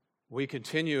We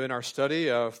continue in our study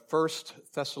of 1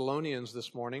 Thessalonians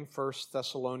this morning, 1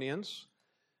 Thessalonians.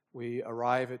 We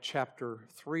arrive at chapter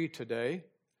 3 today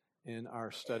in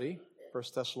our study, 1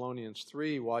 Thessalonians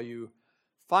 3. While you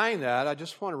find that, I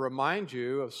just want to remind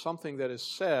you of something that is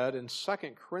said in 2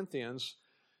 Corinthians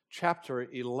chapter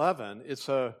 11. It's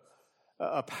a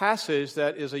passage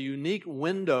that is a unique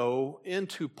window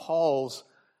into Paul's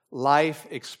life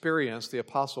experience, the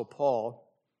Apostle Paul.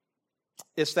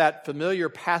 It's that familiar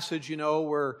passage,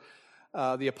 where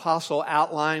the apostle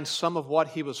outlines some of what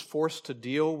he was forced to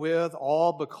deal with,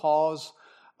 all because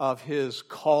of his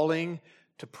calling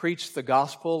to preach the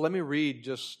gospel. Let me read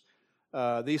just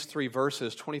these three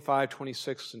verses, 25,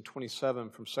 26, and 27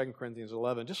 from 2 Corinthians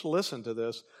 11. Just listen to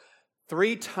this.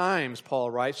 3 times, Paul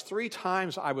writes, 3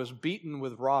 times I was beaten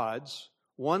with rods.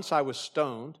 Once I was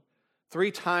stoned.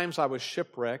 3 times I was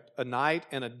shipwrecked. A night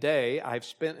and a day I have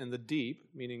spent in the deep,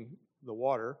 meaning the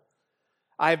water.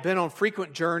 I have been on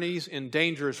frequent journeys in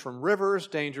dangers from rivers,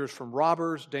 dangers from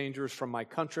robbers, dangers from my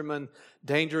countrymen,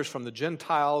 dangers from the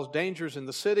Gentiles, dangers in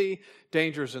the city,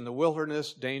 dangers in the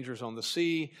wilderness, dangers on the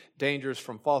sea, dangers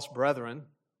from false brethren.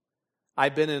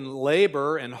 I've been in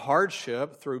labor and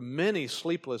hardship through many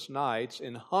sleepless nights,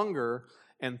 in hunger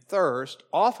and thirst,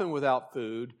 often without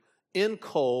food, in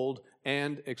cold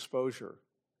and exposure.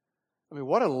 I mean,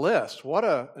 what a list, what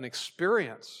an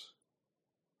experience.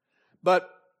 But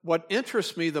what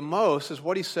interests me the most is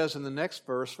what he says in the next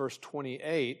verse, verse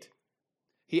 28.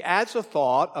 He adds a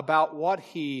thought about what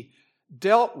he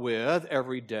dealt with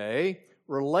every day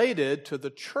related to the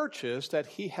churches that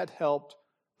he had helped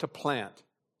to plant.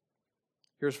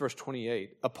 Here's verse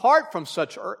 28. Apart from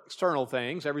such external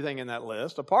things, everything in that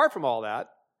list, apart from all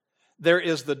that, there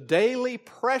is the daily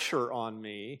pressure on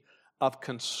me of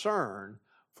concern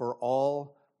for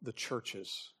all the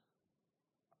churches.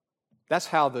 That's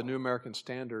how the New American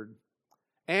Standard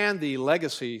and the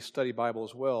Legacy Study Bible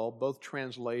as well both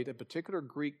translate a particular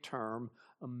Greek term,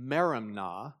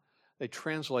 merimna. They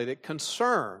translate it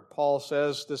concern. Paul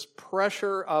says this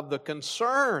pressure of the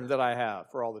concern that I have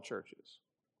for all the churches.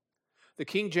 The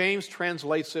King James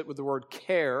translates it with the word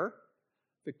care,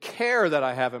 the care that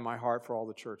I have in my heart for all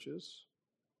the churches.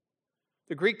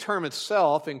 The Greek term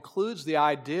itself includes the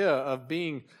idea of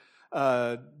being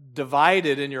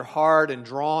divided in your heart and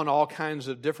drawn all kinds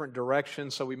of different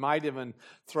directions. So we might even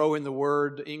throw in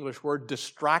the English word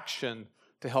distraction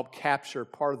to help capture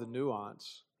part of the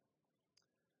nuance.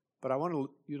 But I want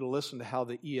you to listen to how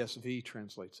the ESV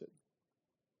translates it.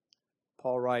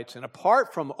 Paul writes, and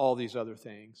apart from all these other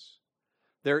things,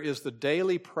 there is the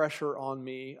daily pressure on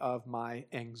me of my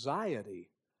anxiety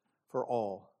for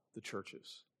all the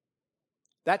churches.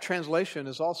 That translation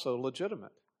is also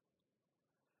legitimate.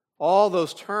 All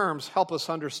those terms help us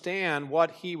understand what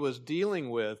he was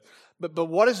dealing with. But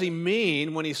what does he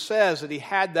mean when he says that he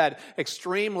had that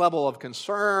extreme level of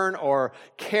concern or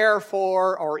care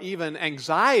for or even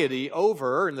anxiety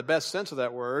over, in the best sense of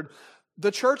that word, the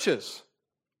churches?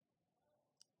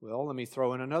 Well, let me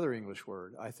throw in another English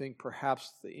word. I think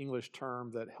perhaps the English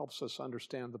term that helps us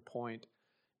understand the point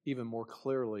even more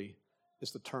clearly is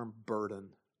the term burden.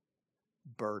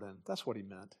 Burden. That's what he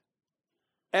meant.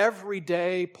 Every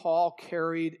day, Paul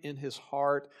carried in his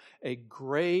heart a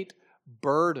great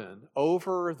burden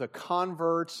over the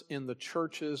converts in the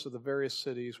churches of the various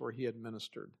cities where he had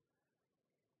ministered.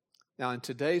 Now, in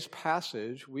today's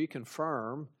passage, we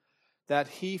confirm that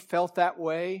he felt that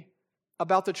way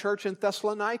about the church in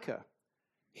Thessalonica.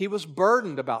 He was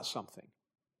burdened about something.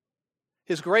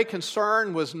 His great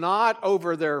concern was not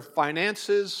over their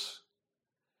finances.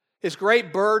 His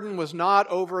great burden was not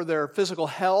over their physical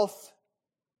health.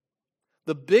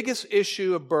 The biggest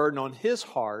issue of burden on his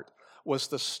heart was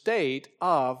the state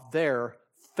of their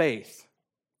faith.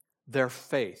 Their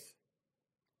faith.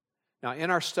 Now,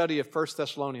 in our study of 1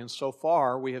 Thessalonians so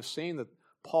far, we have seen that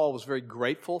Paul was very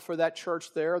grateful for that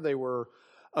church there. It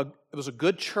was a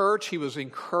good church. He was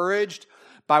encouraged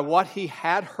by what he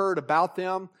had heard about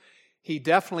them. He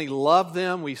definitely loved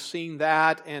them. We've seen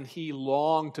that, and he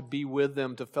longed to be with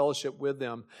them, to fellowship with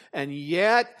them. And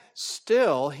yet,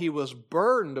 still, he was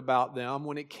burdened about them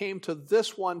when it came to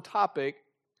this one topic,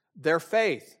 their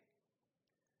faith.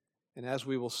 And as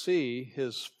we will see,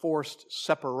 his forced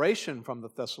separation from the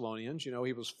Thessalonians,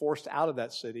 he was forced out of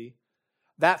that city.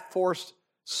 That forced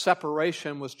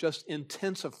separation was just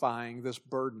intensifying this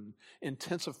burden,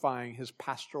 intensifying his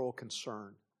pastoral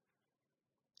concern.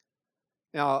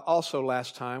 Now, also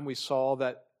last time we saw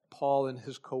that Paul and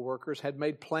his co-workers had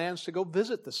made plans to go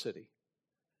visit the city.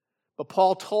 But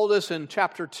Paul told us in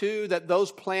chapter 2 that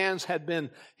those plans had been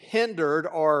hindered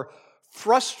or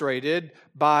frustrated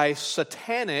by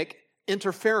satanic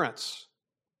interference.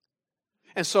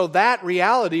 And so that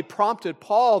reality prompted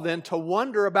Paul then to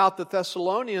wonder about the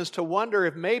Thessalonians, to wonder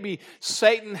if maybe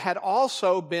Satan had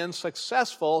also been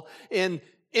successful in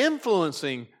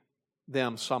influencing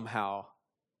them somehow.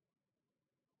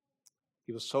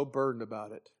 He was so burdened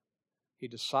about it, he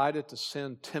decided to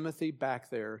send Timothy back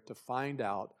there to find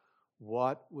out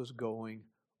what was going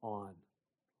on.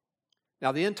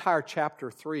 Now, the entire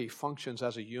chapter 3 functions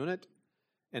as a unit,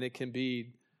 and it can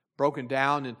be broken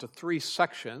down into 3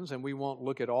 sections, and we won't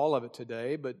look at all of it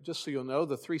today, but just so you'll know,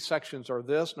 the 3 sections are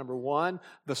this. Number 1,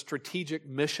 the strategic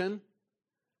mission.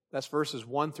 That's verses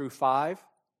 1 through 5.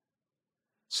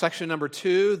 Section number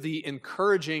 2, the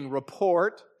encouraging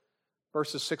report,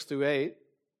 verses 6 through 8.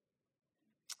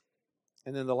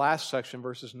 And then the last section,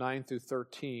 verses 9 through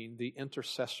 13, the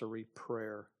intercessory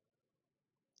prayer.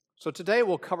 So today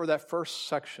we'll cover that first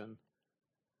section.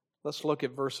 Let's look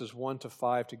at verses 1 to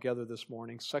 5 together this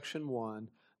morning. Section 1,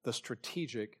 the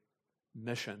strategic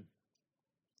mission.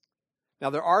 Now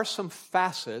there are some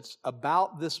facets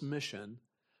about this mission,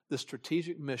 the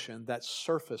strategic mission, that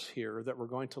surface here that we're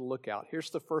going to look at.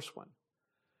 Here's the first one.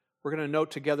 We're going to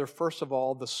note together, first of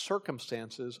all, the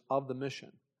circumstances of the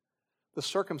mission. The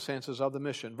circumstances of the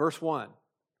mission. Verse 1,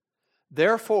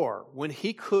 therefore, when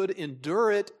he could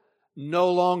endure it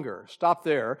no longer. Stop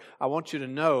there. I want you to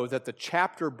know that the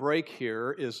chapter break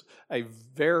here is a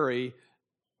very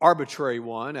arbitrary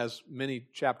one, as many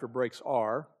chapter breaks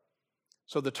are.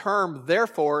 So the term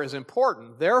therefore is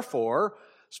important. Therefore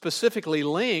specifically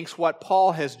links what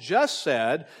Paul has just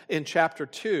said in chapter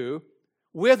 2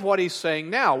 with what he's saying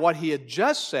now. What he had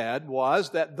just said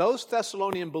was that those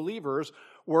Thessalonian believers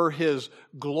were his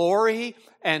glory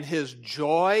and his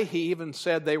joy. He even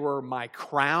said they were my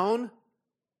crown.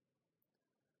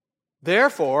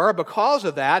 Therefore, because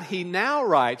of that, he now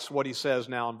writes what he says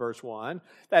now in verse 1,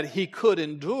 that he could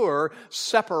endure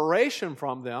separation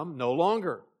from them no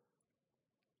longer.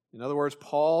 In other words,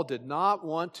 Paul did not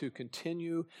want to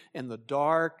continue in the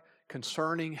dark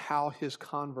concerning how his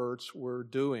converts were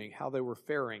doing, how they were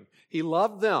faring. He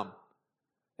loved them.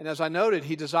 And as I noted,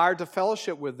 he desired to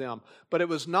fellowship with them. But it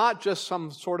was not just some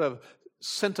sort of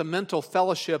sentimental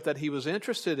fellowship that he was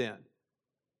interested in.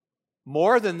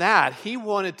 More than that, he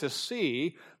wanted to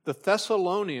see the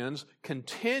Thessalonians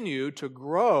continue to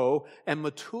grow and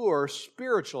mature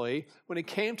spiritually when it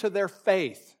came to their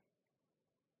faith.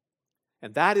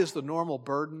 And that is the normal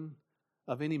burden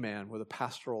of any man with a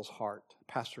pastor's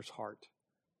heart.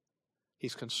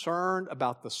 He's concerned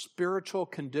about the spiritual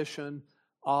condition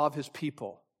of his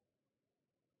people.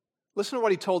 Listen to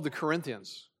what he told the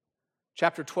Corinthians.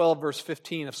 Chapter 12, verse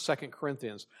 15 of 2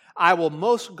 Corinthians. I will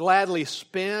most gladly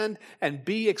spend and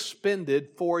be expended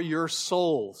for your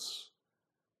souls.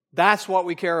 That's what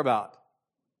we care about.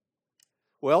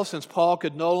 Well, since Paul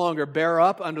could no longer bear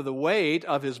up under the weight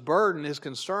of his burden, his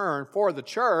concern for the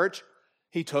church,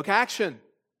 he took action.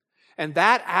 And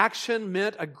that action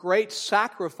meant a great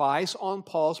sacrifice on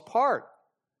Paul's part.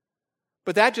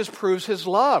 But that just proves his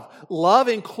love. Love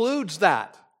includes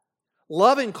that.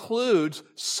 Love includes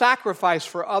sacrifice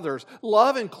for others.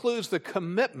 Love includes the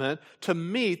commitment to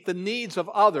meet the needs of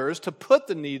others, to put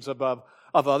the needs of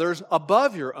others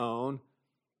above your own.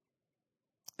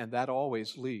 And that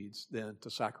always leads then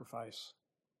to sacrifice.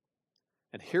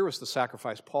 And here was the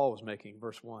sacrifice Paul was making,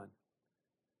 verse 1.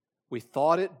 We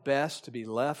thought it best to be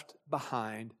left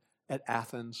behind at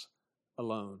Athens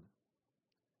alone.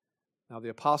 Now, the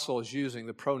apostle is using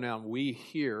the pronoun we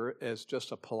here as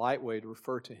just a polite way to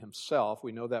refer to himself.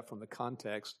 We know that from the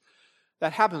context.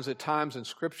 That happens at times in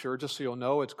Scripture. Just so you'll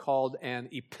know, it's called an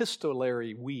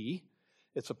epistolary we.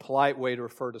 It's a polite way to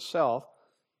refer to self.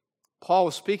 Paul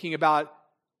was speaking about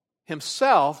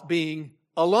himself being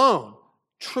alone,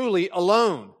 truly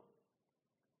alone.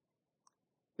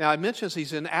 Now, it mentions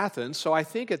he's in Athens, so I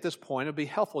think at this point it would be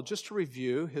helpful just to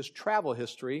review his travel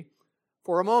history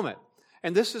for a moment.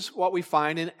 And this is what we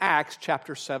find in Acts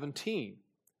chapter 17.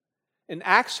 In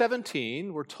Acts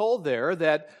 17, we're told there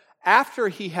that after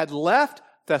he had left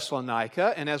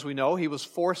Thessalonica, and as we know, he was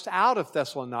forced out of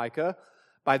Thessalonica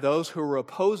by those who were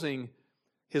opposing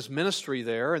his ministry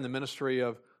there and the ministry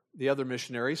of the other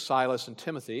missionaries, Silas and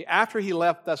Timothy. After he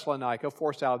left Thessalonica,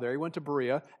 forced out of there, he went to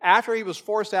Berea. After he was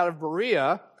forced out of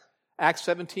Berea, Acts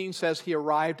 17 says he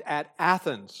arrived at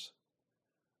Athens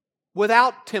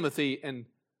without Timothy and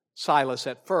Silas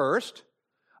at first,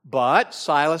 but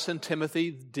Silas and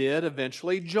Timothy did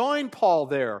eventually join Paul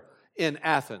there in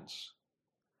Athens.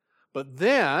 But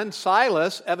then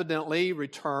Silas evidently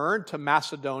returned to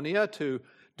Macedonia to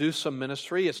do some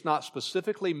ministry. It's not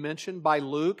specifically mentioned by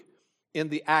Luke in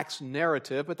the Acts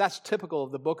narrative, but that's typical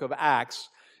of the book of Acts.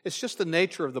 It's just the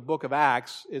nature of the book of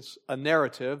Acts. It's a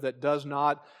narrative that does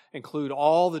not include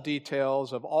all the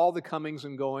details of all the comings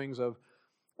and goings of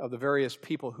the various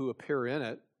people who appear in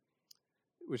it,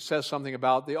 which says something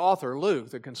about the author,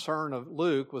 Luke. The concern of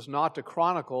Luke was not to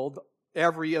chronicle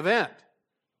every event.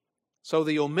 So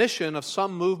the omission of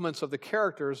some movements of the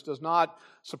characters does not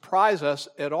surprise us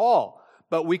at all.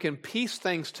 But we can piece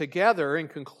things together and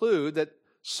conclude that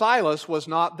Silas was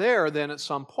not there then at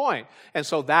some point. And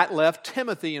so that left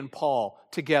Timothy and Paul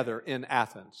together in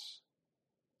Athens.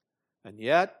 And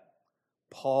yet,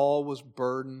 Paul was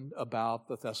burdened about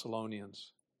the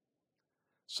Thessalonians.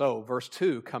 So, verse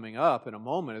 2 coming up in a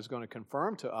moment is going to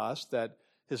confirm to us that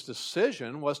his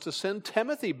decision was to send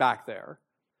Timothy back there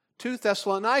to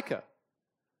Thessalonica.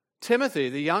 Timothy,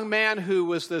 the young man who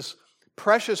was this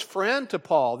precious friend to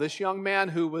Paul, this young man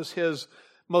who was his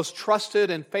most trusted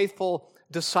and faithful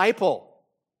disciple.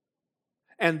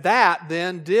 And that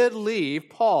then did leave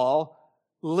Paul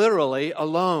literally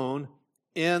alone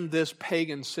in this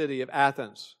pagan city of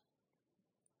Athens.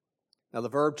 Now, the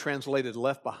verb translated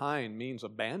left behind means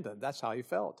abandoned. That's how he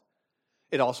felt.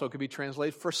 It also could be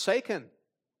translated forsaken.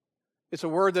 It's a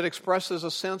word that expresses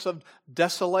a sense of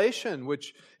desolation,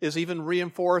 which is even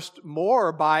reinforced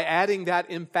more by adding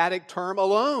that emphatic term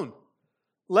alone.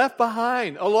 Left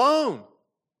behind, alone.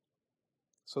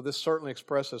 So this certainly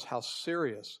expresses how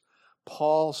serious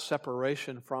Paul's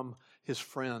separation from his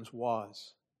friends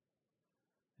was.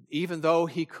 Even though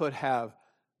he could have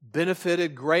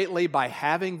benefited greatly by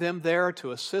having them there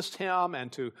to assist him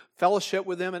and to fellowship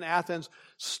with them in Athens,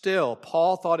 still,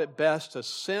 Paul thought it best to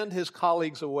send his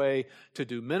colleagues away to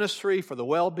do ministry for the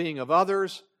well-being of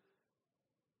others,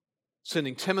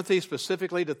 sending Timothy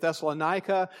specifically to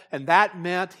Thessalonica, and that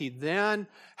meant he then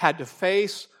had to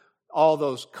face all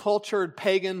those cultured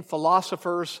pagan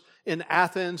philosophers in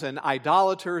Athens and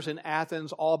idolaters in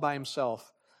Athens all by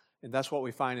himself. And that's what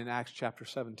we find in Acts chapter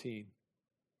 17.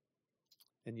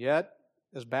 And yet,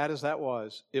 as bad as that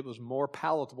was, it was more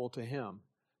palatable to him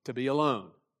to be alone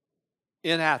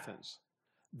in Athens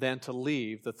than to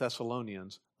leave the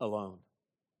Thessalonians alone.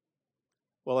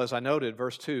 Well, as I noted,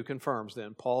 verse 2 confirms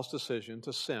then Paul's decision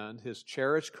to send his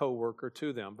cherished co-worker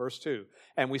to them. Verse 2,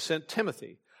 and we sent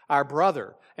Timothy, our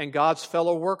brother and God's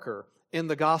fellow worker in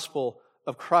the gospel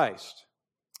of Christ.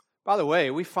 By the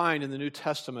way, we find in the New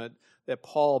Testament that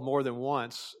Paul more than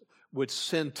once would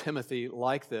send Timothy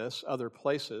like this, other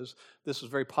places. This is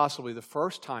very possibly the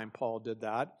first time Paul did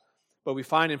that. But we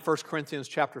find in 1 Corinthians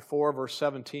chapter 4, verse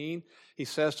 17, he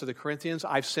says to the Corinthians,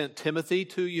 I've sent Timothy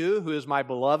to you, who is my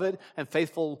beloved and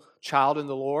faithful child in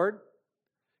the Lord.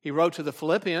 He wrote to the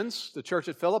Philippians, the church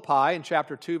at Philippi, in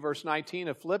chapter 2, verse 19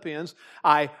 of Philippians,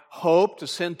 I hope to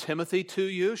send Timothy to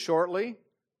you shortly.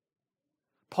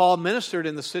 Paul ministered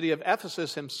in the city of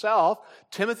Ephesus himself.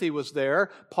 Timothy was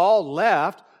there. Paul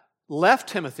left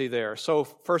Timothy there. So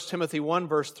 1 Timothy 1,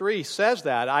 verse 3 says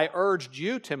that, I urged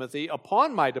you, Timothy,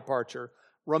 upon my departure,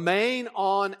 remain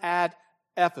on at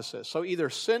Ephesus. So either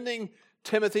sending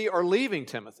Timothy or leaving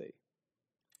Timothy.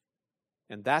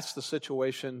 And that's the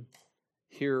situation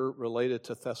here related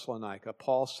to Thessalonica.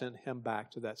 Paul sent him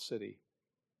back to that city.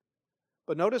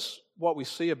 But notice what we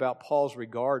see about Paul's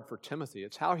regard for Timothy.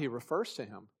 It's how he refers to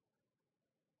him.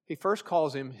 He first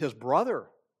calls him his brother.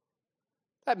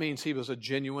 That means he was a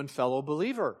genuine fellow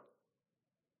believer.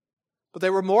 But they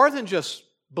were more than just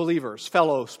believers,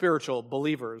 fellow spiritual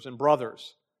believers and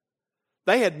brothers.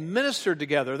 They had ministered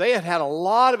together. They had had a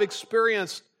lot of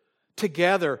experience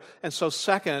together. And so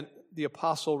second, the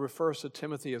apostle refers to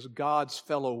Timothy as God's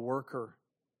fellow worker.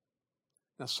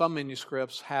 Now, some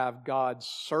manuscripts have God's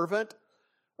servant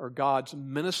or God's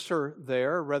minister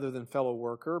there rather than fellow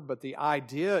worker, but the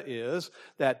idea is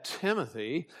that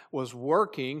Timothy was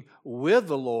working with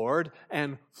the Lord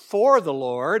and for the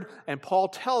Lord, and Paul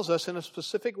tells us in a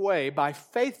specific way by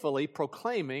faithfully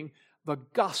proclaiming the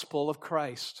gospel of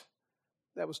Christ.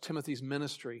 That was Timothy's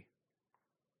ministry.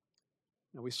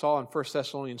 Now, we saw in 1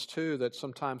 Thessalonians 2 that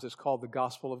sometimes it's called the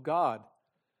gospel of God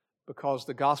because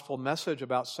the gospel message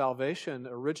about salvation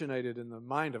originated in the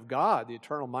mind of God, the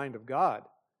eternal mind of God.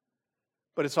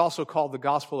 But it's also called the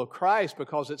gospel of Christ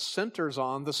because it centers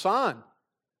on the Son.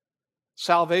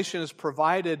 Salvation is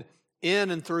provided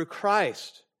in and through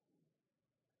Christ.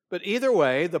 But either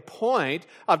way, the point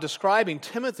of describing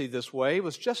Timothy this way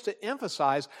was just to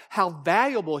emphasize how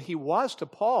valuable he was to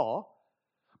Paul.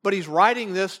 But he's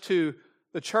writing this to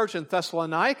the church in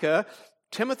Thessalonica.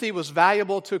 Timothy was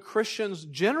valuable to Christians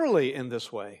generally in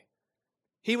this way.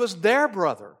 He was their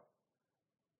brother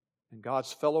and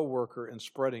God's fellow worker in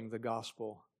spreading the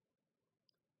gospel.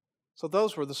 So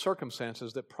those were the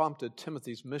circumstances that prompted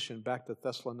Timothy's mission back to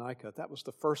Thessalonica. That was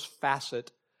the first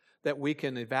facet that we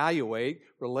can evaluate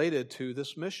related to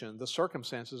this mission, the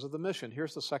circumstances of the mission.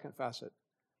 Here's the second facet.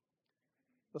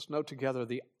 Let's note together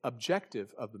the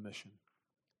objective of the mission.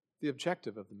 The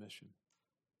objective of the mission.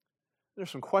 There's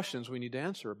some questions we need to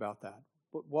answer about that.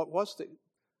 What was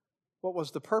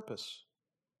the purpose?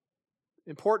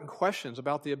 Important questions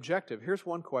about the objective. Here's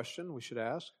one question we should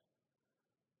ask.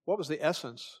 What was the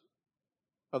essence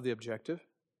of the objective?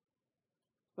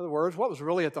 In other words, what was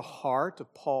really at the heart of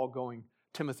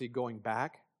Timothy going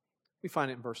back? We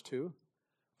find it in verse 2.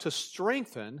 To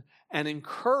strengthen and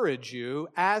encourage you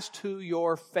as to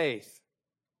your faith.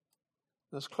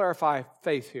 Let's clarify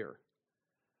faith here.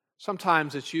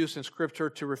 Sometimes it's used in Scripture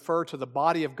to refer to the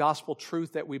body of gospel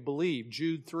truth that we believe.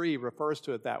 Jude 3 refers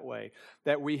to it that way,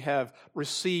 that we have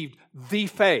received the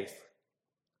faith,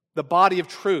 the body of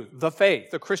truth, the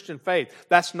faith, the Christian faith.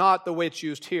 That's not the way it's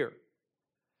used here.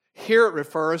 Here it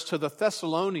refers to the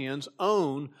Thessalonians'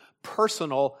 own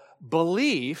personal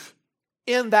belief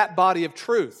in that body of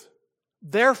truth,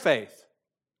 their faith.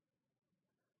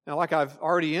 Now, like I've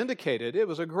already indicated, it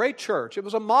was a great church. It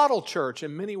was a model church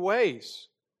in many ways.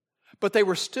 But they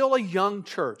were still a young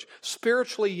church,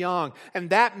 spiritually young.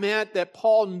 And that meant that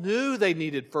Paul knew they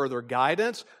needed further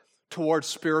guidance towards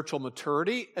spiritual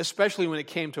maturity, especially when it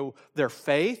came to their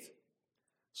faith.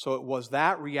 So it was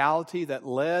that reality that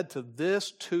led to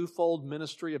this twofold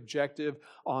ministry objective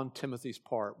on Timothy's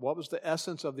part. What was the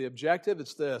essence of the objective?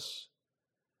 It's this.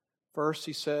 First,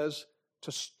 he says,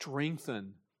 to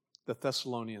strengthen the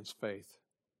Thessalonians' faith,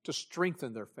 to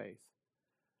strengthen their faith.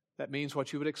 That means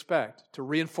what you would expect, to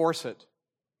reinforce it,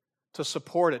 to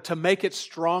support it, to make it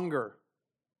stronger.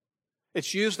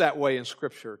 It's used that way in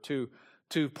Scripture,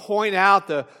 to point out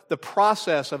the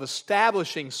process of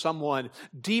establishing someone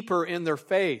deeper in their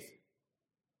faith.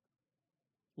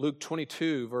 Luke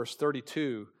 22, verse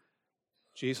 32,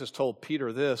 Jesus told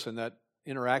Peter this in that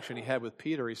interaction he had with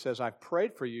Peter. He says, I've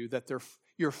prayed for you that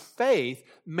your faith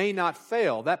may not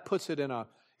fail. That puts it in a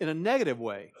negative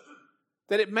way.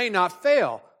 That it may not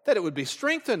fail. That it would be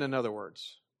strengthened, in other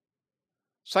words.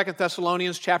 2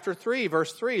 Thessalonians chapter 3,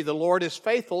 verse 3, the Lord is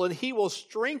faithful and He will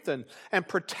strengthen and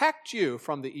protect you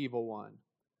from the evil one.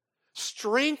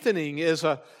 Strengthening is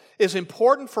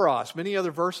important for us. Many other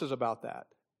verses about that.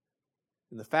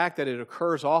 And the fact that it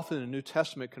occurs often in the New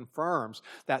Testament confirms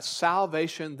that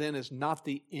salvation then is not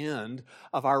the end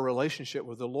of our relationship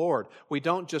with the Lord. We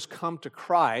don't just come to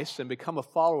Christ and become a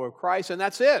follower of Christ and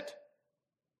that's it.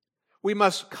 We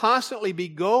must constantly be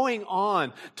going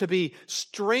on to be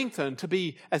strengthened, to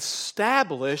be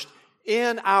established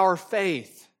in our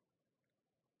faith.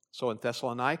 So in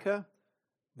Thessalonica,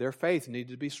 their faith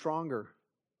needed to be stronger.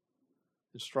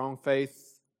 And strong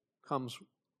faith comes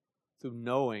through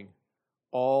knowing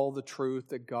all the truth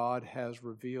that God has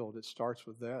revealed. It starts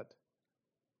with that.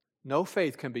 No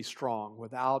faith can be strong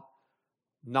without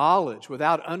knowledge,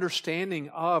 without understanding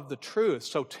of the truth.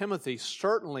 So Timothy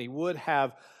certainly would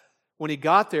have, when he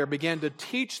got there, began to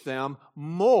teach them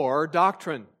more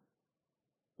doctrine.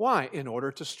 Why? In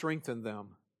order to strengthen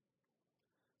them.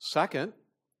 Second,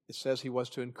 it says he was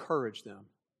to encourage them.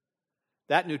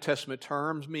 That New Testament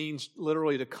term means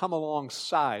literally to come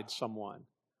alongside someone.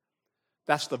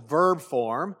 That's the verb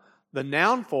form. The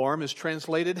noun form is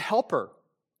translated helper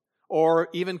or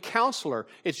even counselor.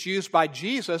 It's used by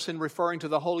Jesus in referring to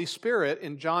the Holy Spirit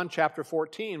in John chapter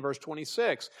 14, verse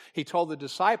 26. He told the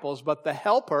disciples, but the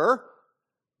helper,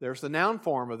 there's the noun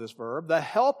form of this verb, the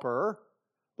helper,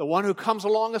 the one who comes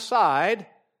alongside,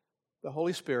 the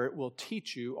Holy Spirit will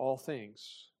teach you all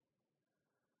things.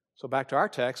 So back to our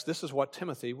text, this is what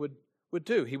Timothy would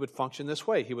do. He would function this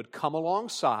way. He would come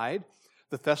alongside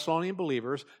the Thessalonian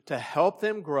believers to help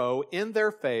them grow in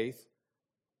their faith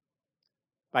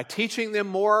by teaching them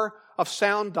more of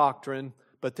sound doctrine,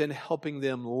 but then helping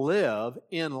them live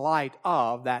in light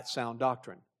of that sound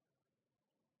doctrine.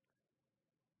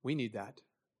 We need that.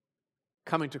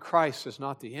 Coming to Christ is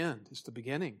not the end, it's the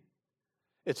beginning.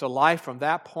 It's a life from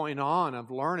that point on of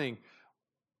learning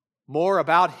more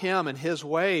about Him and His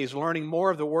ways, learning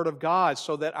more of the Word of God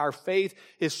so that our faith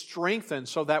is strengthened,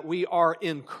 so that we are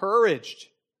encouraged.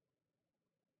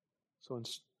 So in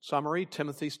summary,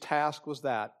 Timothy's task was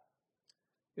that.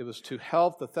 It was to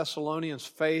help the Thessalonians'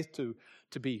 faith to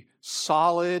be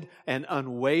solid and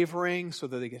unwavering so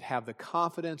that they could have the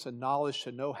confidence and knowledge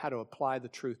to know how to apply the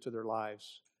truth to their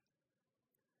lives.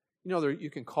 You know, you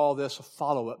can call this a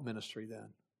follow-up ministry then.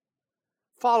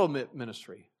 Follow-up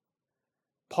ministry.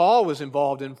 Paul was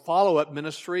involved in follow-up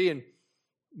ministry in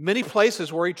many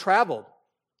places where he traveled.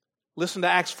 Listen to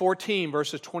Acts 14,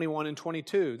 verses 21 and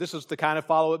 22. This is the kind of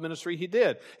follow-up ministry he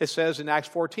did. It says in Acts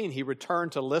 14, he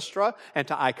returned to Lystra and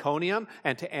to Iconium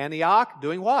and to Antioch,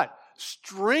 doing what?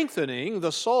 Strengthening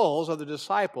the souls of the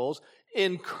disciples,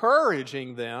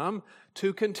 encouraging them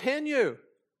to continue.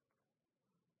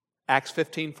 Acts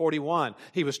 15:41,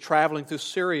 he was traveling through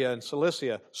Syria and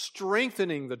Cilicia,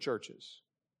 strengthening the churches.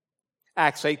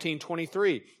 Acts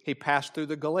 18:23, he passed through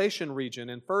the Galatian region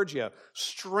in Phrygia,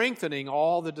 strengthening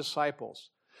all the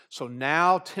disciples. So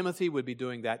now Timothy would be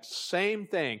doing that same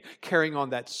thing, carrying on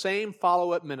that same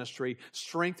follow-up ministry,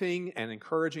 strengthening and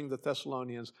encouraging the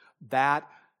Thessalonians. That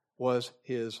was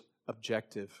his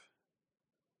objective.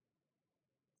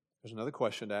 There's another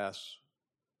question to ask.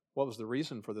 What was the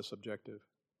reason for this objective?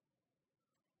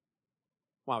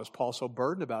 Why was Paul so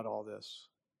burdened about all this?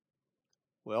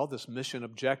 Well, this mission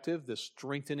objective, this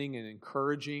strengthening and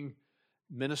encouraging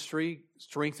ministry,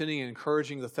 strengthening and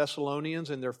encouraging the Thessalonians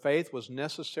in their faith was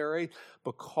necessary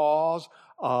because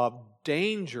of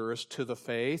dangers to the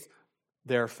faith,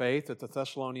 their faith that the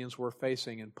Thessalonians were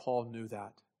facing, and Paul knew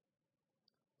that.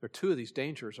 There are two of these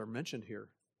dangers are mentioned here.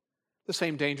 The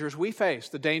same dangers we face,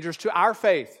 the dangers to our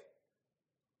faith.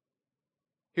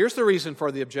 Here's the reason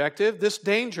for the objective, this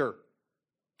danger.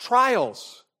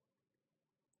 Trials.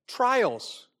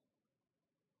 Trials.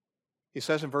 He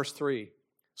says in verse 3,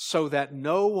 so that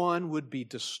no one would be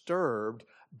disturbed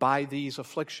by these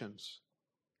afflictions.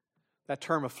 That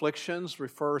term afflictions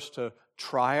refers to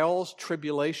trials,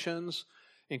 tribulations.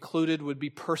 Included would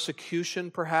be persecution,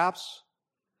 perhaps.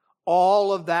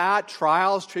 All of that,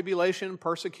 trials, tribulation,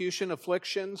 persecution,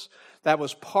 afflictions, that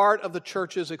was part of the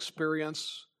church's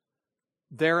experience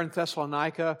there in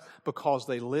Thessalonica because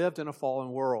they lived in a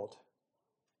fallen world.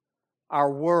 Our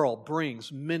world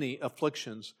brings many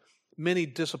afflictions, many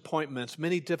disappointments,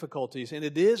 many difficulties, and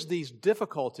it is these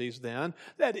difficulties then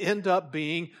that end up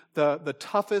being the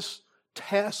toughest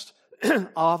test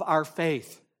of our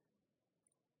faith.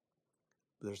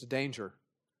 But there's a danger.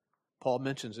 Paul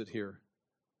mentions it here.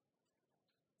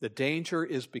 The danger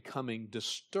is becoming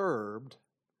disturbed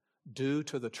due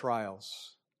to the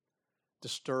trials.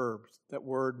 Disturbed, that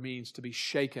word means to be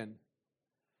shaken.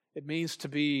 It means to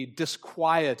be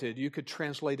disquieted. You could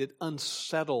translate it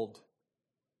unsettled.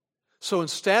 So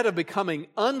instead of becoming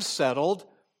unsettled,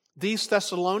 these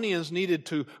Thessalonians needed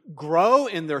to grow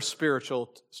in their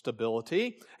spiritual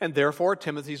stability, and therefore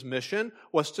Timothy's mission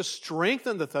was to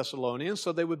strengthen the Thessalonians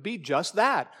so they would be just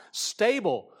that,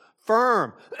 stable,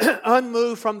 firm,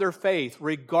 unmoved from their faith,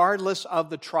 regardless of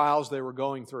the trials they were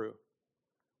going through.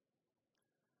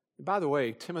 And by the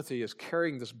way, Timothy is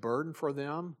carrying this burden for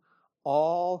them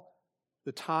all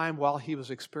the time while he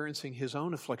was experiencing his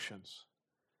own afflictions.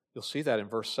 You'll see that in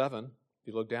verse 7. If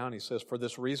you look down, he says, for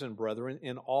this reason, brethren,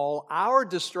 in all our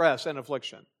distress and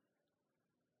affliction.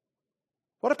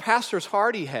 What a pastor's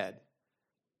heart he had.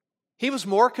 He was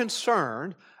more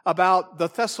concerned about the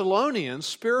Thessalonians'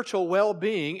 spiritual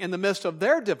well-being in the midst of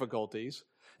their difficulties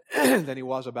than he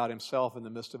was about himself in the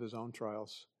midst of his own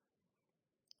trials.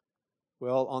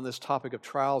 Well, on this topic of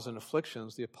trials and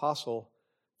afflictions, the apostle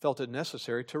felt it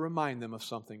necessary to remind them of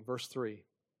something. Verse 3,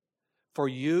 for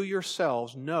you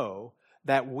yourselves know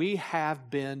that we have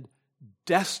been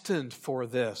destined for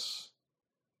this.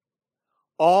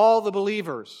 All the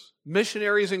believers,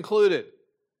 missionaries included,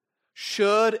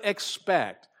 should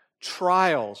expect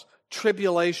trials,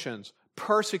 tribulations,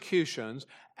 persecutions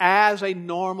as a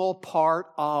normal part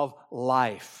of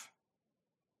life.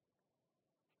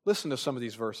 Listen to some of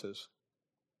these verses.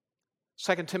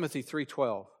 2 Timothy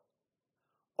 3:12.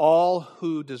 All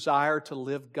who desire to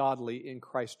live godly in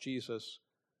Christ Jesus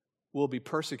will be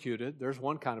persecuted. There's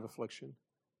one kind of affliction.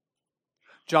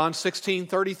 John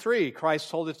 16:33, Christ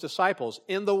told his disciples,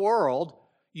 in the world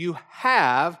you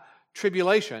have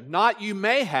tribulation. Not you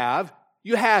may have,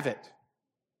 you have it.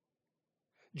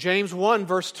 James 1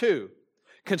 verse 2,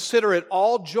 consider it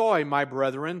all joy, my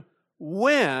brethren,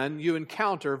 when you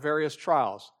encounter various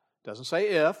trials. It doesn't say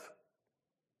if, it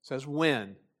says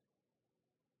when.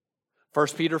 1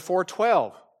 Peter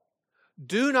 4:12,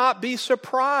 do not be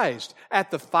surprised at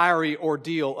the fiery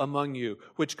ordeal among you,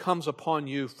 which comes upon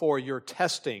you for your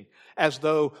testing, as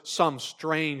though some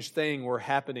strange thing were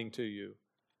happening to you.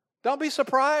 Don't be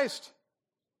surprised.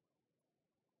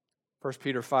 1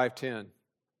 Peter 5:10,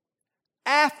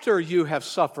 after you have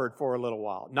suffered for a little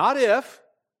while, not if,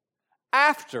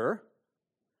 after,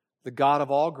 the God of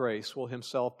all grace will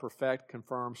himself perfect,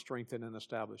 confirm, strengthen, and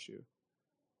establish you.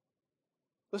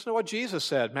 Listen to what Jesus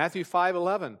said, Matthew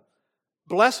 5:11.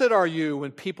 Blessed are you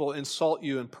when people insult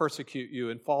you and persecute you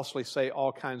and falsely say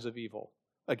all kinds of evil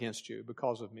against you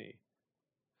because of me.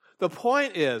 The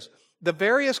point is, the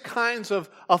various kinds of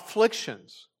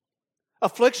afflictions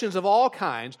of all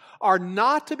kinds, are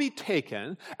not to be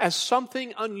taken as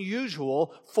something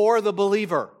unusual for the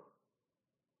believer.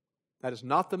 That is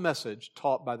not the message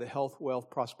taught by the health, wealth,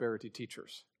 prosperity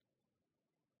teachers.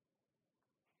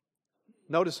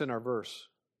 Notice in our verse,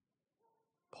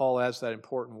 Paul adds that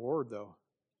important word, though.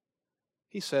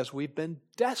 He says we've been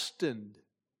destined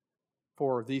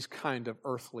for these kind of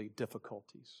earthly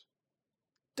difficulties.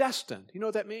 Destined. You know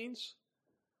what that means?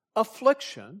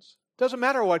 Afflictions, doesn't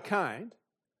matter what kind,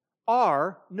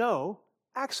 are no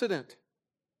accident.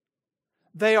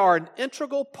 They are an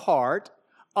integral part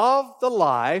of the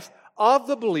life of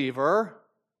the believer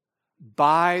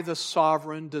by the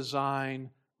sovereign design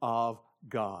of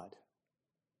God.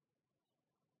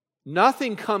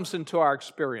 Nothing comes into our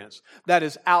experience that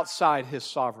is outside His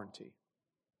sovereignty.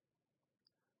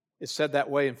 It's said that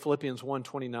way in Philippians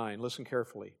 1:29. Listen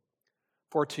carefully.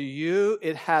 For to you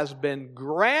it has been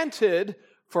granted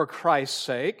for Christ's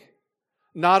sake,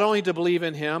 not only to believe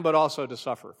in Him, but also to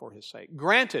suffer for His sake.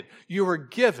 Granted, you were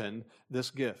given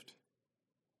this gift.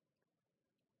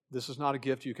 This is not a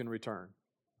gift you can return.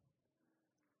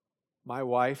 My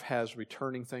wife has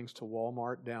returning things to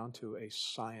Walmart down to a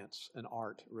science, an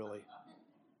art, really.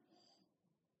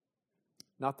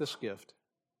 Not this gift.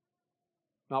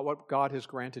 Not what God has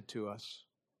granted to us.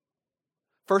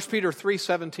 1 Peter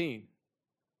 3:17.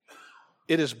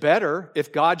 It is better,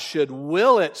 if God should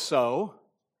will it so,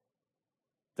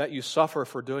 that you suffer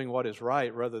for doing what is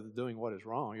right rather than doing what is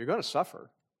wrong. You're going to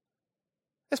suffer.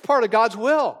 It's part of God's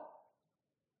will.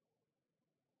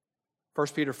 1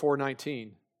 Peter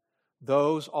 4:19.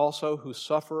 Those also who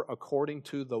suffer according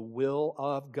to the will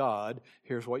of God,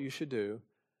 here's what you should do,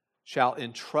 shall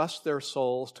entrust their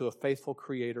souls to a faithful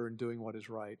Creator in doing what is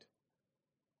right.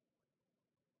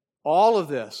 All of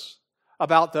this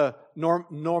about the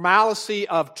normalcy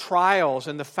of trials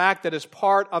and the fact that it's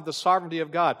part of the sovereignty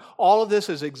of God. All of this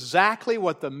is exactly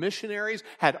what the missionaries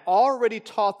had already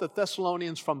taught the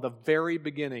Thessalonians from the very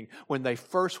beginning when they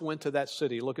first went to that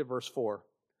city. Look at verse 4.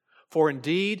 For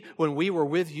indeed, when we were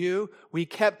with you, we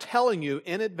kept telling you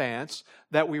in advance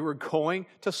that we were going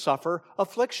to suffer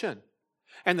affliction.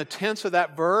 And the tense of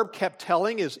that verb, kept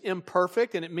telling, is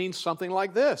imperfect, and it means something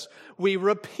like this. We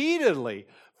repeatedly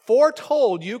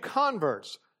foretold you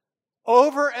converts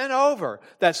over and over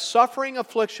that suffering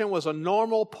affliction was a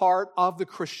normal part of the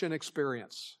Christian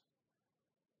experience.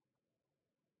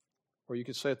 Or you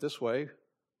could say it this way,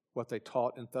 what they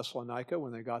taught in Thessalonica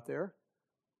when they got there.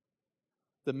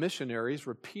 The missionaries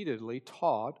repeatedly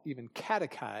taught, even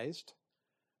catechized,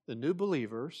 the new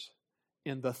believers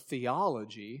in the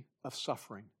theology of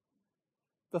suffering.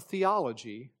 The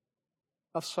theology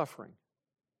of suffering.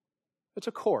 It's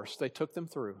a course they took them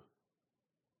through.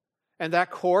 And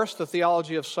that course, the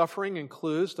theology of suffering,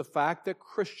 includes the fact that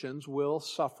Christians will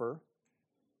suffer.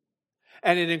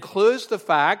 And it includes the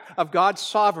fact of God's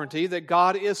sovereignty, that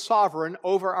God is sovereign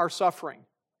over our suffering.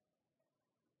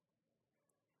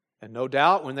 And no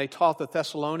doubt, when they taught the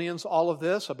Thessalonians all of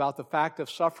this about the fact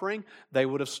of suffering, they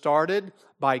would have started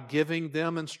by giving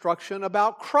them instruction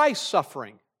about Christ's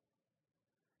suffering.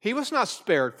 He was not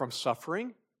spared from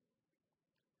suffering.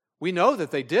 We know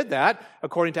that they did that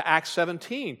according to Acts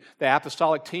 17. The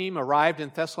apostolic team arrived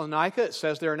in Thessalonica. It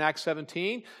says there in Acts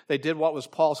 17, they did what was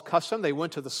Paul's custom. They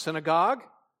went to the synagogue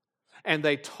and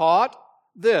they taught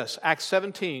this, Acts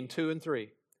 17, 2 and 3.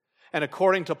 And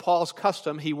according to Paul's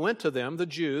custom, he went to them, the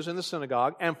Jews, in the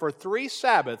synagogue, and for 3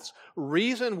 Sabbaths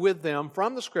reasoned with them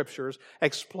from the Scriptures,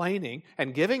 explaining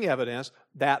and giving evidence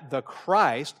that the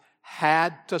Christ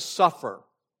had to suffer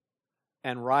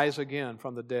and rise again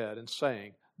from the dead, and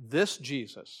saying, this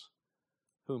Jesus,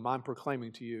 whom I'm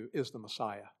proclaiming to you, is the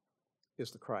Messiah,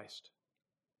 is the Christ.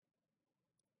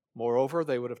 Moreover,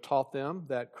 they would have taught them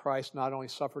that Christ not only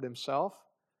suffered Himself,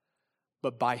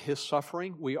 but by His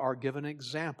suffering, we are given an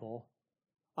example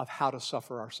of how to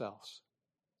suffer ourselves.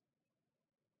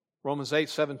 Romans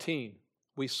 8:17,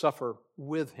 we suffer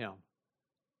with Him.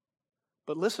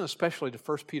 But listen especially to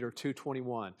 1 Peter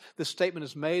 2:21. This statement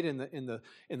is made in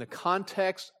the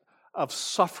context of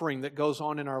suffering that goes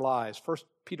on in our lives. 1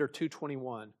 Peter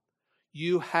 2:21.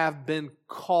 You have been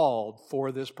called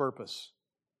for this purpose,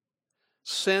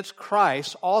 since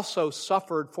Christ also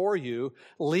suffered for you,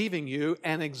 leaving you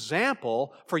an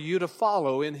example for you to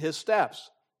follow in His steps.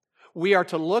 We are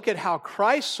to look at how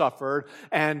Christ suffered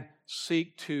and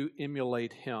seek to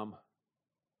emulate Him.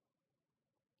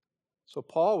 So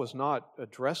Paul was not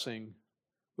addressing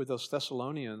with those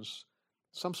Thessalonians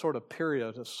some sort of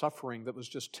period of suffering that was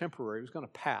just temporary. It was going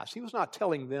to pass. He was not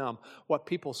telling them what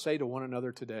people say to one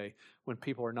another today when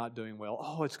people are not doing well.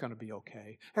 Oh, it's going to be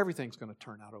okay. Everything's going to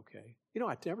turn out okay.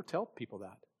 I never tell people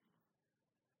that.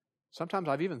 Sometimes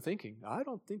I'm even thinking, I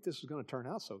don't think this is going to turn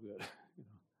out so good.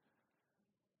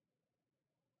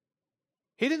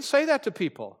 He didn't say that to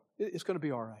people. It's going to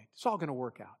be all right. It's all going to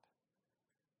work out.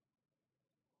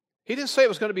 He didn't say it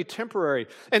was going to be temporary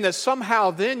and that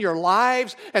somehow then your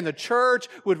lives and the church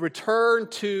would return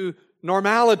to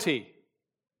normality.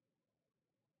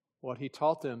 What he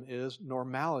taught them is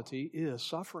normality is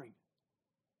suffering.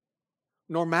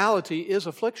 Normality is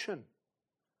affliction.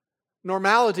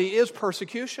 Normality is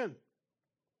persecution.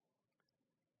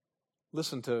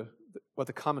 Listen to what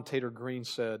the commentator Green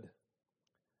said.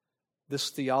 This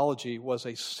theology was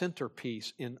a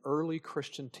centerpiece in early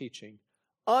Christian teaching,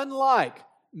 unlike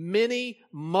many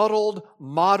muddled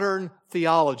modern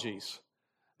theologies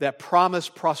that promise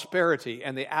prosperity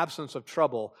and the absence of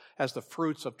trouble as the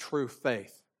fruits of true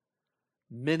faith.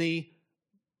 Many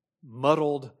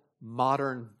muddled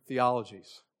modern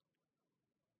theologies.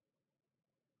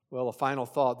 Well, a final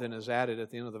thought then is added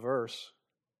at the end of the verse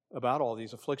about all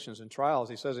these afflictions and trials.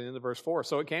 He says at the end of verse 4,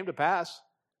 so it came to pass,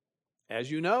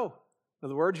 as you know. In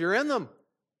other words, you're in them.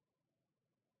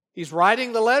 He's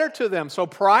writing the letter to them. So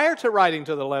prior to writing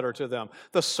to the letter to them,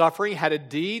 the suffering had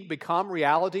indeed become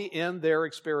reality in their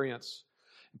experience.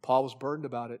 And Paul was burdened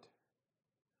about it.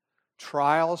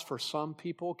 Trials for some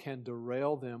people can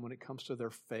derail them when it comes to their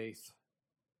faith.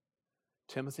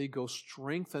 Timothy, go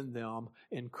strengthen them,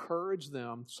 encourage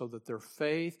them so that their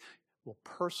faith will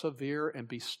persevere and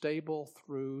be stable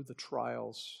through the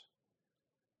trials.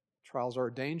 Trials are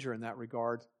a danger in that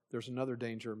regard. There's another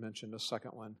danger mentioned, a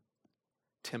second one.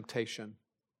 Temptation.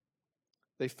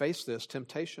 They face this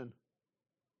temptation.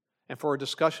 And for a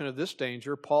discussion of this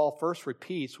danger, Paul first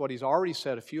repeats what he's already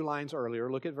said a few lines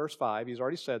earlier. Look at verse 5. He's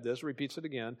already said this, repeats it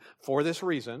again. For this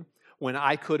reason, when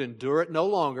I could endure it no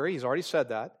longer, he's already said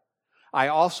that, I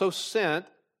also sent,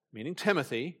 meaning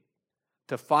Timothy,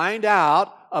 to find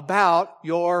out about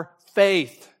your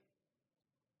faith.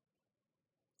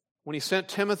 When he sent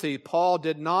Timothy, Paul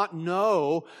did not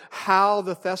know how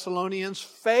the Thessalonians'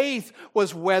 faith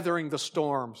was weathering the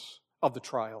storms of the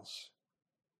trials.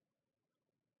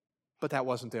 But that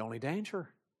wasn't the only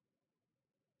danger.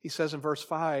 He says in verse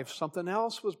 5, something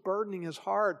else was burdening his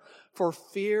heart for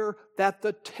fear that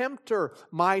the tempter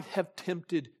might have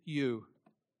tempted you.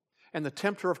 And the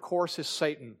tempter, of course, is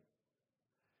Satan.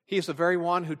 He is the very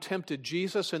one who tempted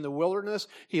Jesus in the wilderness.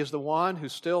 He is the one who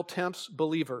still tempts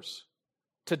believers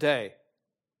today.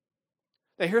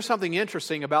 Now, here's something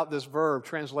interesting about this verb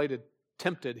translated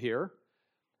tempted here.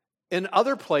 In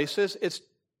other places, it's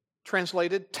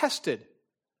translated tested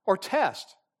or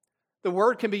test. The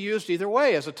word can be used either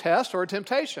way, as a test or a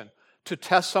temptation, to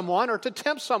test someone or to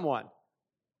tempt someone.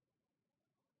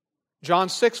 John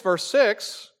 6, verse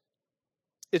 6,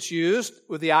 it's used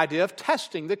with the idea of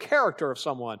testing the character of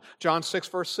someone. John 6,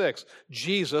 verse 6,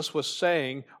 Jesus was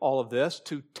saying all of this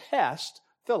to test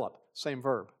Philip. Same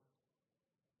verb.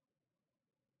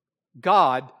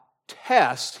 God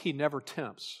tests, He never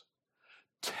tempts.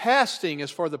 Testing is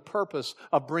for the purpose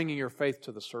of bringing your faith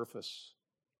to the surface.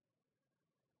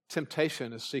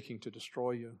 Temptation is seeking to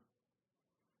destroy you.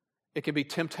 It can be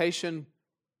temptation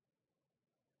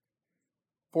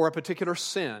for a particular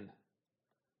sin.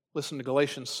 Listen to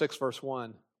Galatians 6, verse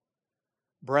 1.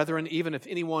 Brethren, even if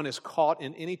anyone is caught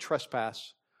in any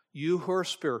trespass, you who are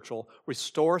spiritual,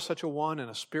 restore such a one in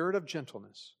a spirit of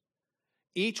gentleness,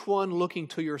 each one looking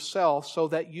to yourself so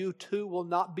that you too will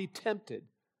not be tempted.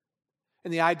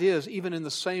 And the idea is even in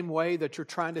the same way that you're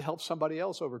trying to help somebody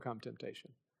else overcome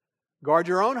temptation. Guard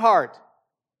your own heart.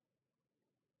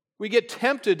 We get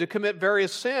tempted to commit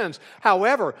various sins.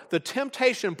 However, the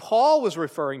temptation Paul was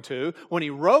referring to when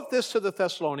he wrote this to the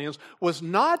Thessalonians was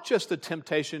not just the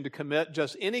temptation to commit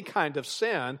just any kind of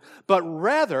sin, but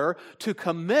rather to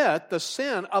commit the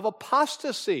sin of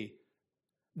apostasy.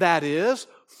 That is,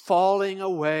 falling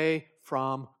away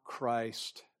from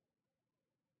Christ.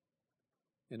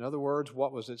 In other words,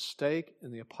 what was at stake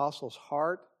in the apostles'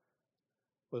 heart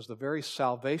was the very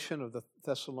salvation of the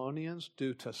Thessalonians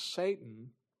due to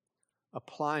Satan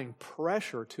applying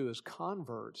pressure to his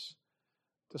converts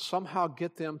to somehow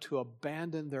get them to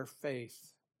abandon their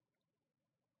faith.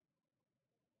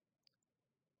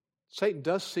 Satan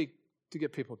does seek to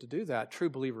get people to do that. True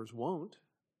believers won't.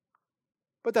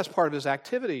 But that's part of his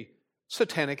activity,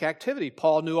 satanic activity.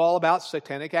 Paul knew all about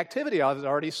satanic activity. I've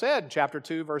already said, chapter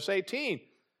 2, verse 18.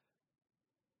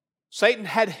 Satan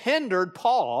had hindered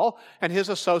Paul and his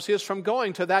associates from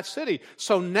going to that city.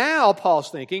 So now, Paul's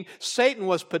thinking, Satan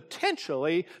was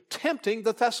potentially tempting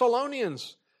the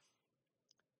Thessalonians.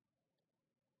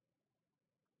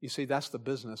 You see, that's the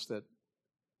business that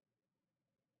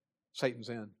Satan's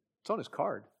in. It's on his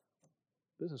card,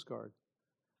 business card.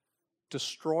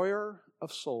 Destroyer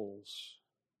of souls.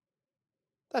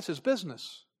 That's his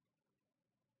business.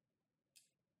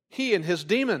 He and his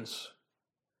demons.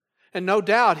 And no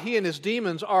doubt, he and his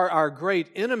demons are our great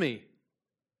enemy,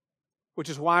 which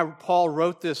is why Paul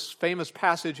wrote this famous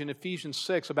passage in Ephesians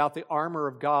 6 about the armor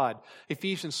of God.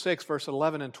 Ephesians 6, verse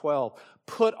 11 and 12.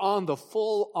 Put on the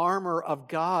full armor of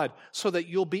God so that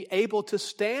you'll be able to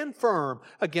stand firm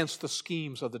against the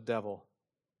schemes of the devil.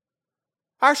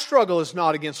 Our struggle is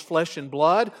not against flesh and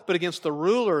blood, but against the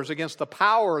rulers, against the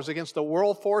powers, against the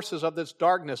world forces of this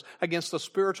darkness, against the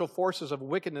spiritual forces of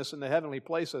wickedness in the heavenly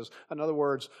places. In other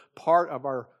words, part of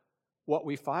what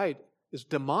we fight is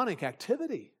demonic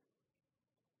activity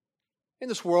in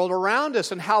this world around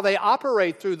us and how they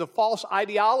operate through the false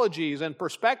ideologies and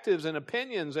perspectives and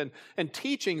opinions and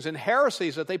teachings and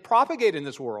heresies that they propagate in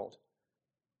this world.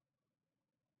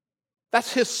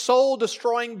 That's his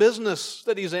soul-destroying business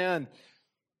that he's in.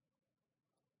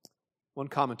 One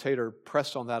commentator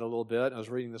pressed on that a little bit. I was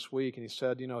reading this week, and he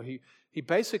said, he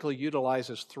basically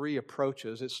utilizes three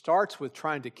approaches. It starts with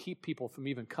trying to keep people from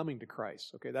even coming to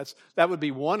Christ. Okay, that would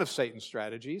be one of Satan's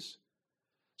strategies.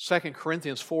 2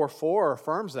 Corinthians 4:4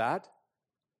 affirms that.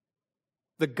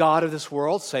 The god of this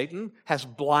world, Satan, has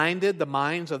blinded the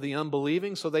minds of the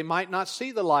unbelieving so they might not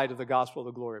see the light of the gospel of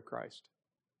the glory of Christ.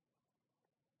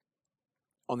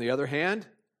 On the other hand,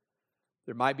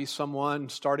 there might be someone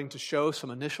starting to show some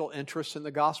initial interest in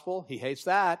the gospel. He hates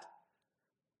that.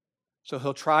 So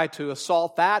he'll try to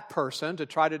assault that person to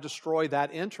try to destroy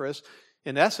that interest.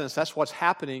 In essence, that's what's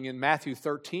happening in Matthew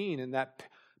 13 in that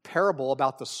parable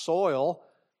about the soil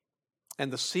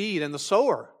and the seed and the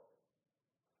sower.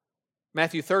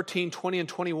 Matthew 13, 20 and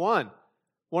 21.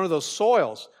 One of those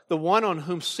soils, the one on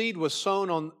whom seed was sown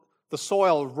on the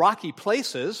soil rocky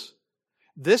places.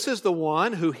 This is the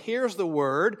one who hears the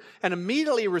word and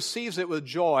immediately receives it with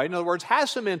joy. In other words, has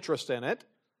some interest in it,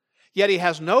 yet he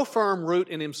has no firm root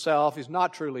in himself. He's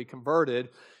not truly converted.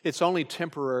 It's only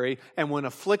temporary. And when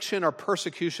affliction or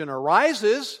persecution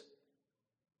arises,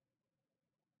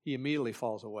 he immediately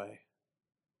falls away.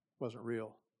 It wasn't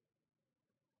real.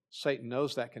 Satan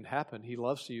knows that can happen. He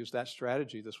loves to use that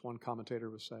strategy, this one commentator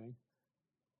was saying.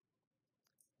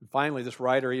 And finally, this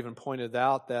writer even pointed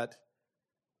out that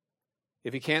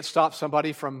if he can't stop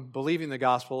somebody from believing the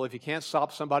gospel, if he can't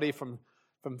stop somebody from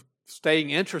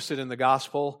staying interested in the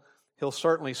gospel, he'll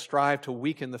certainly strive to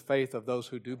weaken the faith of those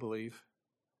who do believe.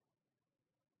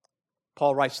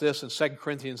 Paul writes this in 2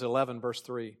 Corinthians 11, verse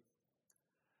 3.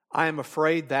 I am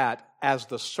afraid that, as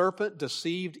the serpent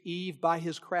deceived Eve by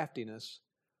his craftiness,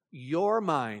 your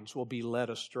minds will be led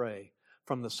astray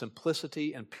from the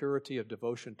simplicity and purity of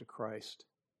devotion to Christ.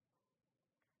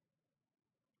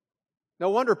 No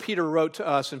wonder Peter wrote to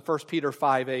us in 1 Peter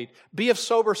 5:8, be of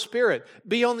sober spirit,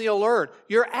 be on the alert.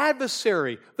 Your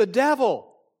adversary, the devil,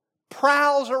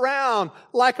 prowls around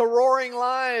like a roaring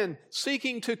lion,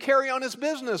 seeking to carry on his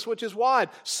business, which is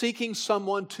what? Seeking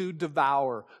someone to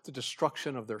devour, the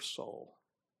destruction of their soul.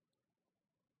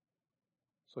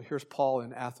 So here's Paul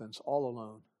in Athens, all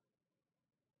alone,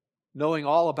 knowing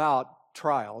all about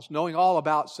trials, knowing all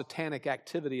about satanic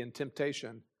activity and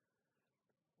temptation.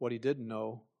 What he didn't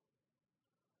know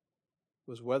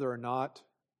was whether or not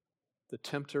the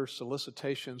tempter's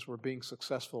solicitations were being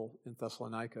successful in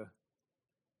Thessalonica.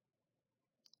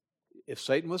 If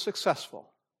Satan was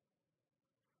successful,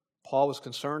 Paul was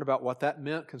concerned about what that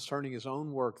meant concerning his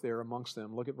own work there amongst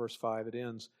them. Look at verse 5. It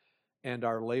ends, and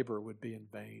our labor would be in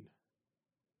vain.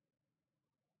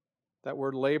 That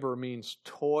word labor means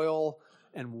toil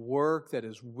and work that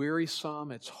is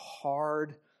wearisome. It's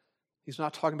hard. He's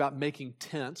not talking about making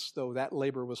tents, though that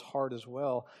labor was hard as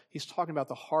well. He's talking about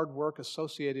the hard work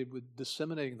associated with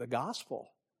disseminating the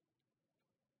gospel.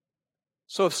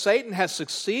 So if Satan has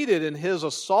succeeded in his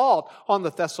assault on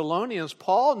the Thessalonians,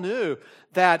 Paul knew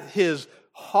that his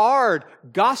hard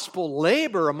gospel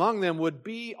labor among them would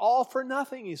be all for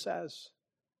nothing, he says.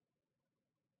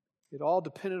 It all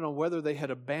depended on whether they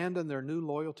had abandoned their new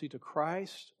loyalty to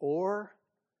Christ or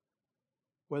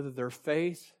whether their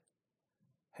faith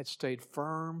had stayed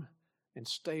firm and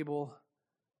stable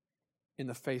in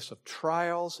the face of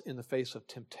trials, in the face of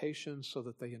temptation, so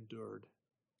that they endured.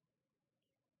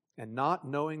 And not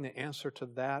knowing the answer to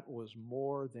that was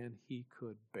more than he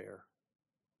could bear.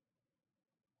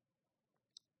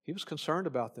 He was concerned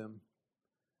about them,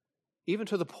 even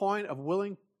to the point of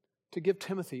willing to give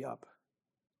Timothy up,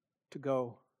 to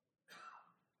go.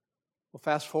 Well,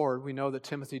 fast forward, we know that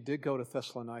Timothy did go to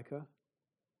Thessalonica.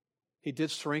 He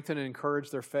did strengthen and encourage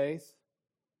their faith.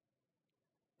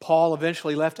 Paul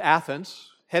eventually left Athens,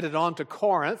 headed on to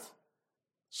Corinth,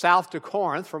 south to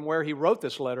Corinth, from where he wrote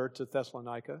this letter to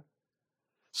Thessalonica.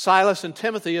 Silas and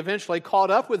Timothy eventually caught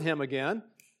up with him again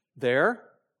there.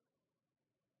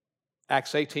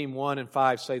 Acts 18:1 and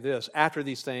 5 say this: After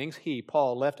these things, he,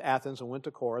 Paul, left Athens and went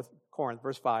to Corinth,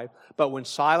 verse 5. But when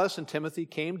Silas and Timothy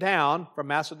came down from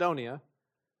Macedonia,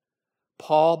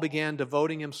 Paul began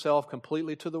devoting himself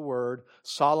completely to the Word,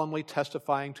 solemnly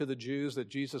testifying to the Jews that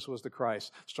Jesus was the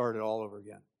Christ. Started all over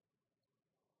again.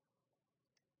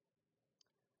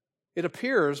 It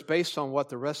appears, based on what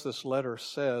the rest of this letter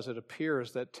says, it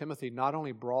appears that Timothy not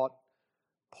only brought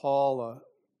Paul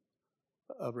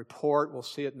a report, we'll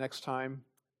see it next time,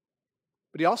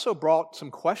 but he also brought some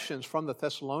questions from the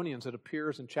Thessalonians. It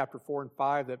appears in chapter 4 and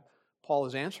 5 that Paul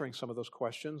is answering some of those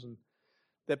questions, and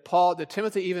that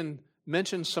Timothy even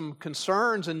mentioned some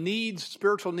concerns and needs,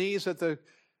 spiritual needs that the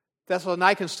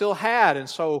Thessalonians still had, and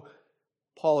so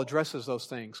Paul addresses those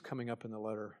things coming up in the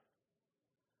letter.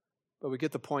 But we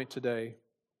get the point today.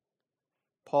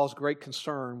 Paul's great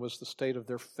concern was the state of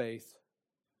their faith.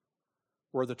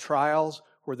 Were the trials,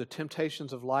 were the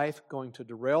temptations of life going to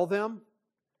derail them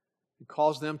and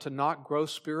cause them to not grow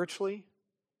spiritually?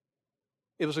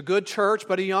 It was a good church,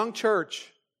 but a young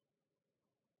church.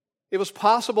 It was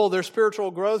possible their spiritual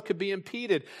growth could be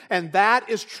impeded, and that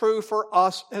is true for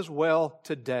us as well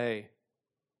today.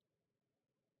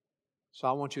 So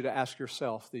I want you to ask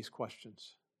yourself these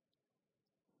questions.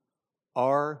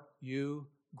 Are you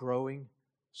growing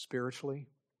spiritually?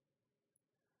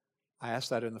 I asked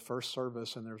that in the first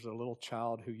service, and there was a little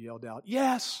child who yelled out,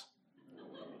 "Yes!"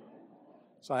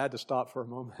 So I had to stop for a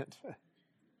moment.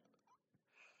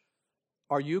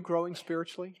 Are you growing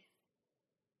spiritually?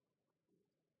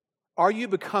 Are you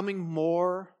becoming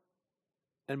more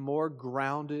and more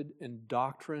grounded in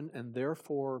doctrine and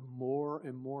therefore more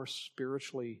and more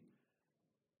spiritually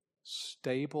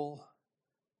stable?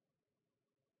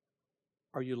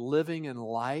 Are you living in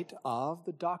light of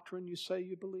the doctrine you say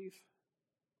you believe?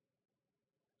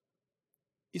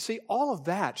 You see, all of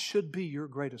that should be your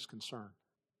greatest concern.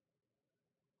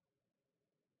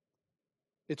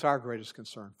 It's our greatest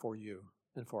concern for you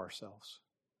and for ourselves.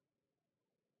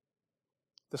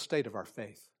 The state of our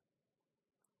faith.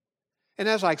 And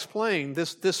as I explained,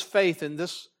 this faith in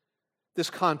this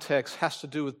context has to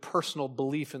do with personal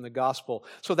belief in the gospel.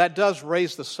 So that does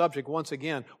raise the subject once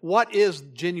again. What is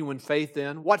genuine faith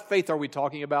then? What faith are we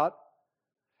talking about?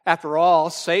 After all,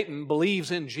 Satan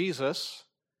believes in Jesus.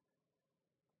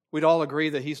 We'd all agree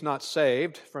that he's not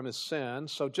saved from his sin.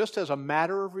 So just as a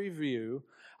matter of review,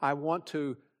 I want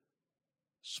to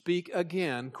speak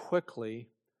again quickly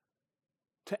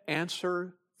to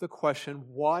answer the question,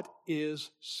 what is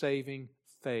saving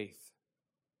faith?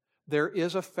 There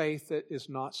is a faith that is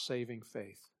not saving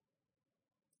faith.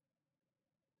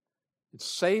 And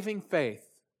saving faith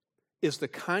is the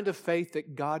kind of faith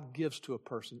that God gives to a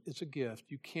person. It's a gift.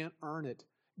 You can't earn it.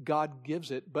 God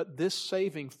gives it. But this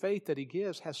saving faith that He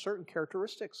gives has certain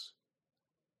characteristics.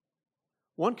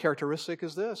 One characteristic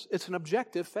is this. It's an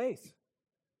objective faith.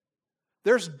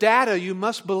 There's data you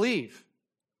must believe.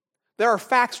 There are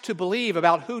facts to believe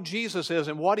about who Jesus is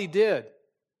and what He did.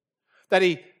 That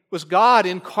He was God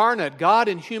incarnate, God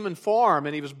in human form,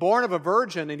 and He was born of a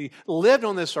virgin, and He lived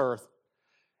on this earth.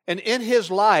 And in His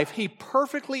life, He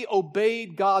perfectly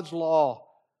obeyed God's law.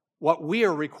 What we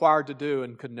are required to do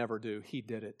and could never do, He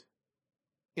did it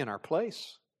in our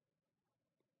place.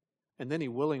 And then He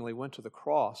willingly went to the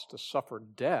cross to suffer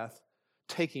death,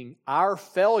 taking our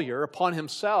failure upon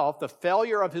Himself, the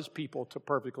failure of His people to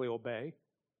perfectly obey,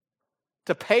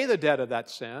 to pay the debt of that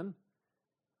sin.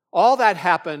 All that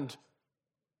happened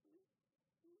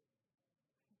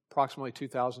approximately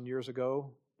 2,000 years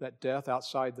ago, that death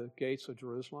outside the gates of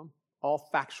Jerusalem. All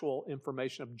factual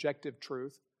information, objective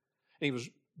truth. And He was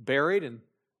buried, and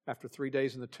after 3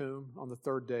 days in the tomb, on the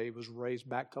third day, He was raised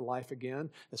back to life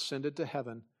again, ascended to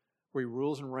heaven, where He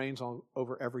rules and reigns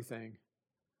over everything.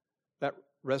 That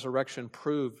resurrection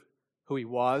proved who He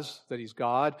was, that He's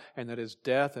God, and that His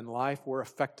death and life were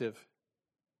effective.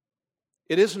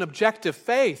 It is an objective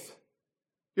faith.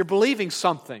 You're believing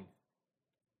something.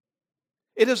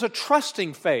 It is a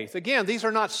trusting faith. Again, these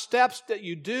are not steps that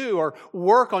you do or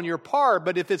work on your part,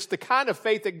 but if it's the kind of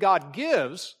faith that God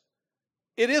gives,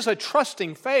 it is a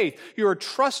trusting faith. You are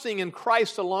trusting in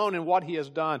Christ alone and what He has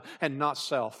done, and not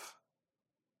self.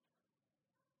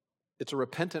 It's a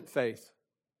repentant faith.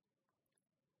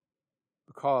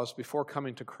 because before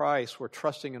coming to Christ, we're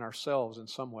trusting in ourselves in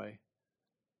some way.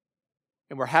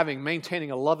 And we're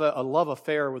maintaining a love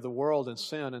affair with the world and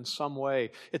sin in some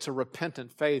way. It's a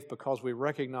repentant faith because we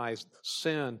recognize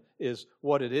sin is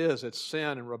what it is. It's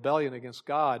sin and rebellion against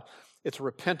God. It's a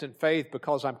repentant faith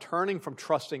because I'm turning from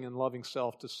trusting and loving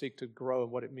self to seek to grow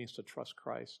in what it means to trust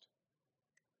Christ.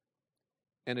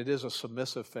 And it is a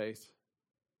submissive faith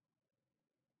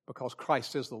because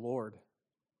Christ is the Lord.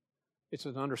 It's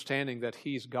an understanding that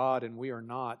He's God and we are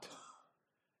not,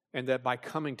 and that by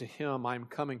coming to Him, I'm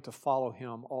coming to follow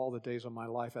Him all the days of my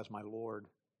life as my Lord.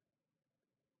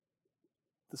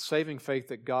 The saving faith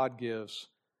that God gives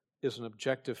is an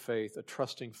objective faith, a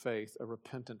trusting faith, a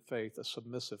repentant faith, a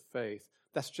submissive faith.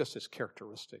 That's just its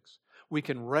characteristics. We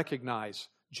can recognize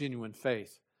genuine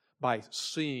faith by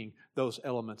seeing those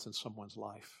elements in someone's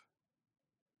life.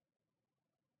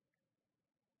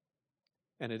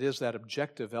 And it is that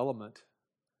objective element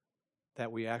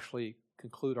that we actually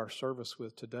conclude our service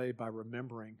with today by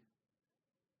remembering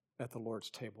at the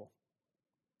Lord's table.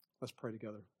 Let's pray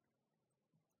together.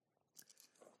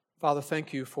 Father,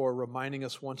 thank you for reminding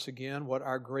us once again what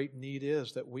our great need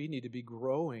is, that we need to be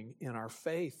growing in our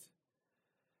faith.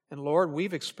 And Lord,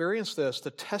 we've experienced this, the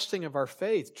testing of our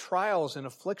faith. Trials and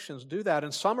afflictions do that,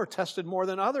 and some are tested more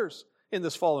than others in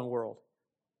this fallen world.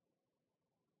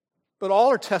 But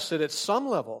all are tested at some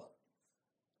level.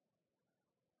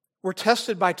 We're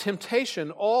tested by temptation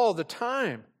all the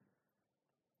time.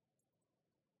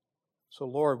 So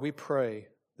Lord, we pray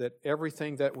that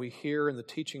everything that we hear in the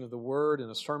teaching of the Word in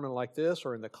a sermon like this,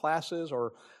 or in the classes,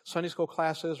 or Sunday school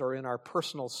classes, or in our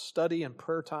personal study and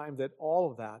prayer time, that all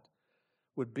of that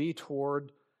would be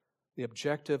toward the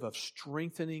objective of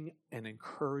strengthening and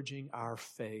encouraging our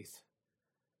faith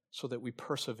so that we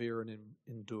persevere and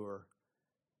endure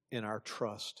in our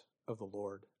trust of the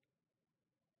Lord.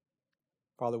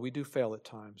 Father, we do fail at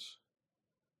times.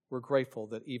 We're grateful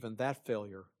that even that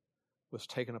failure was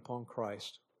taken upon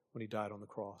Christ when He died on the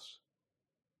cross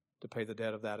to pay the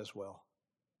debt of that as well.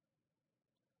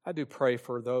 I do pray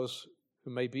for those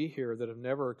who may be here that have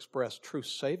never expressed true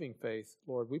saving faith.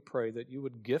 Lord, we pray that you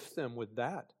would gift them with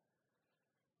that.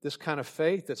 This kind of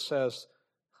faith that says,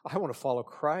 I want to follow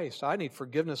Christ. I need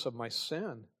forgiveness of my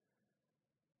sin.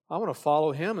 I want to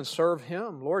follow Him and serve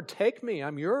Him. Lord, take me.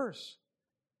 I'm yours.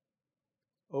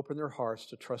 Open their hearts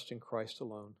to trust in Christ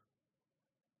alone.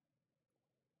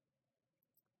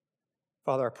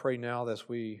 Father, I pray now that as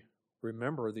we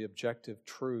remember the objective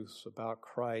truths about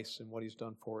Christ and what He's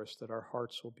done for us, that our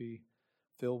hearts will be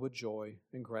filled with joy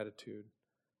and gratitude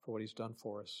for what He's done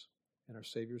for us. In our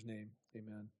Savior's name,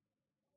 amen.